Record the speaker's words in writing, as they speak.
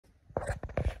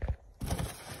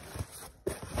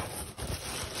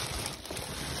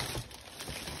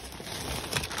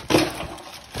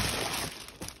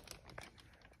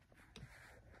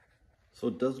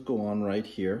it does go on right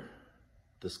here.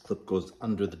 This clip goes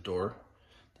under the door.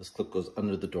 This clip goes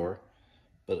under the door,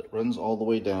 but it runs all the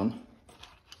way down.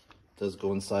 It does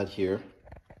go inside here.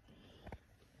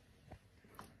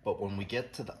 But when we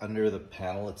get to the under the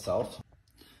panel itself,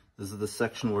 this is the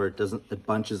section where it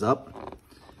bunches up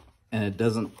and it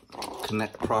doesn't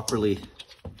connect properly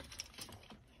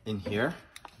in here.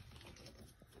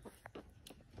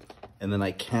 And then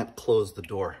I can't close the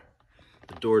door.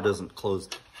 The door doesn't close.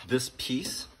 This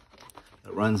piece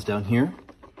that runs down here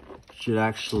should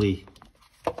actually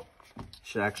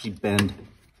bend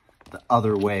the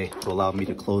other way to allow me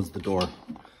to close the door.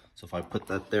 So if I put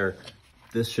that there,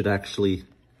 this should actually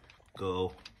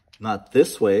go not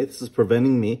this way. This is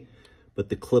preventing me, but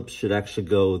the clips should actually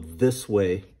go this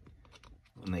way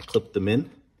when I clip them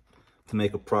in to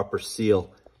make a proper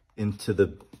seal into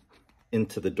the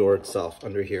door itself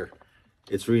under here.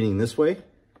 It's leaning this way,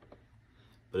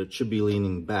 but it should be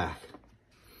leaning back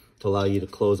to allow you to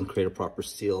close and create a proper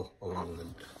seal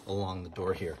along the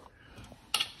door here.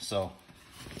 So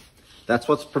that's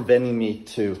what's preventing me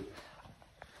to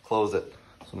close it.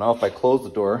 So now if I close the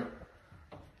door,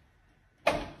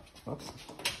 oops,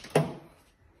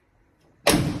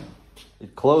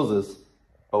 it closes,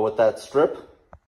 but with that strip,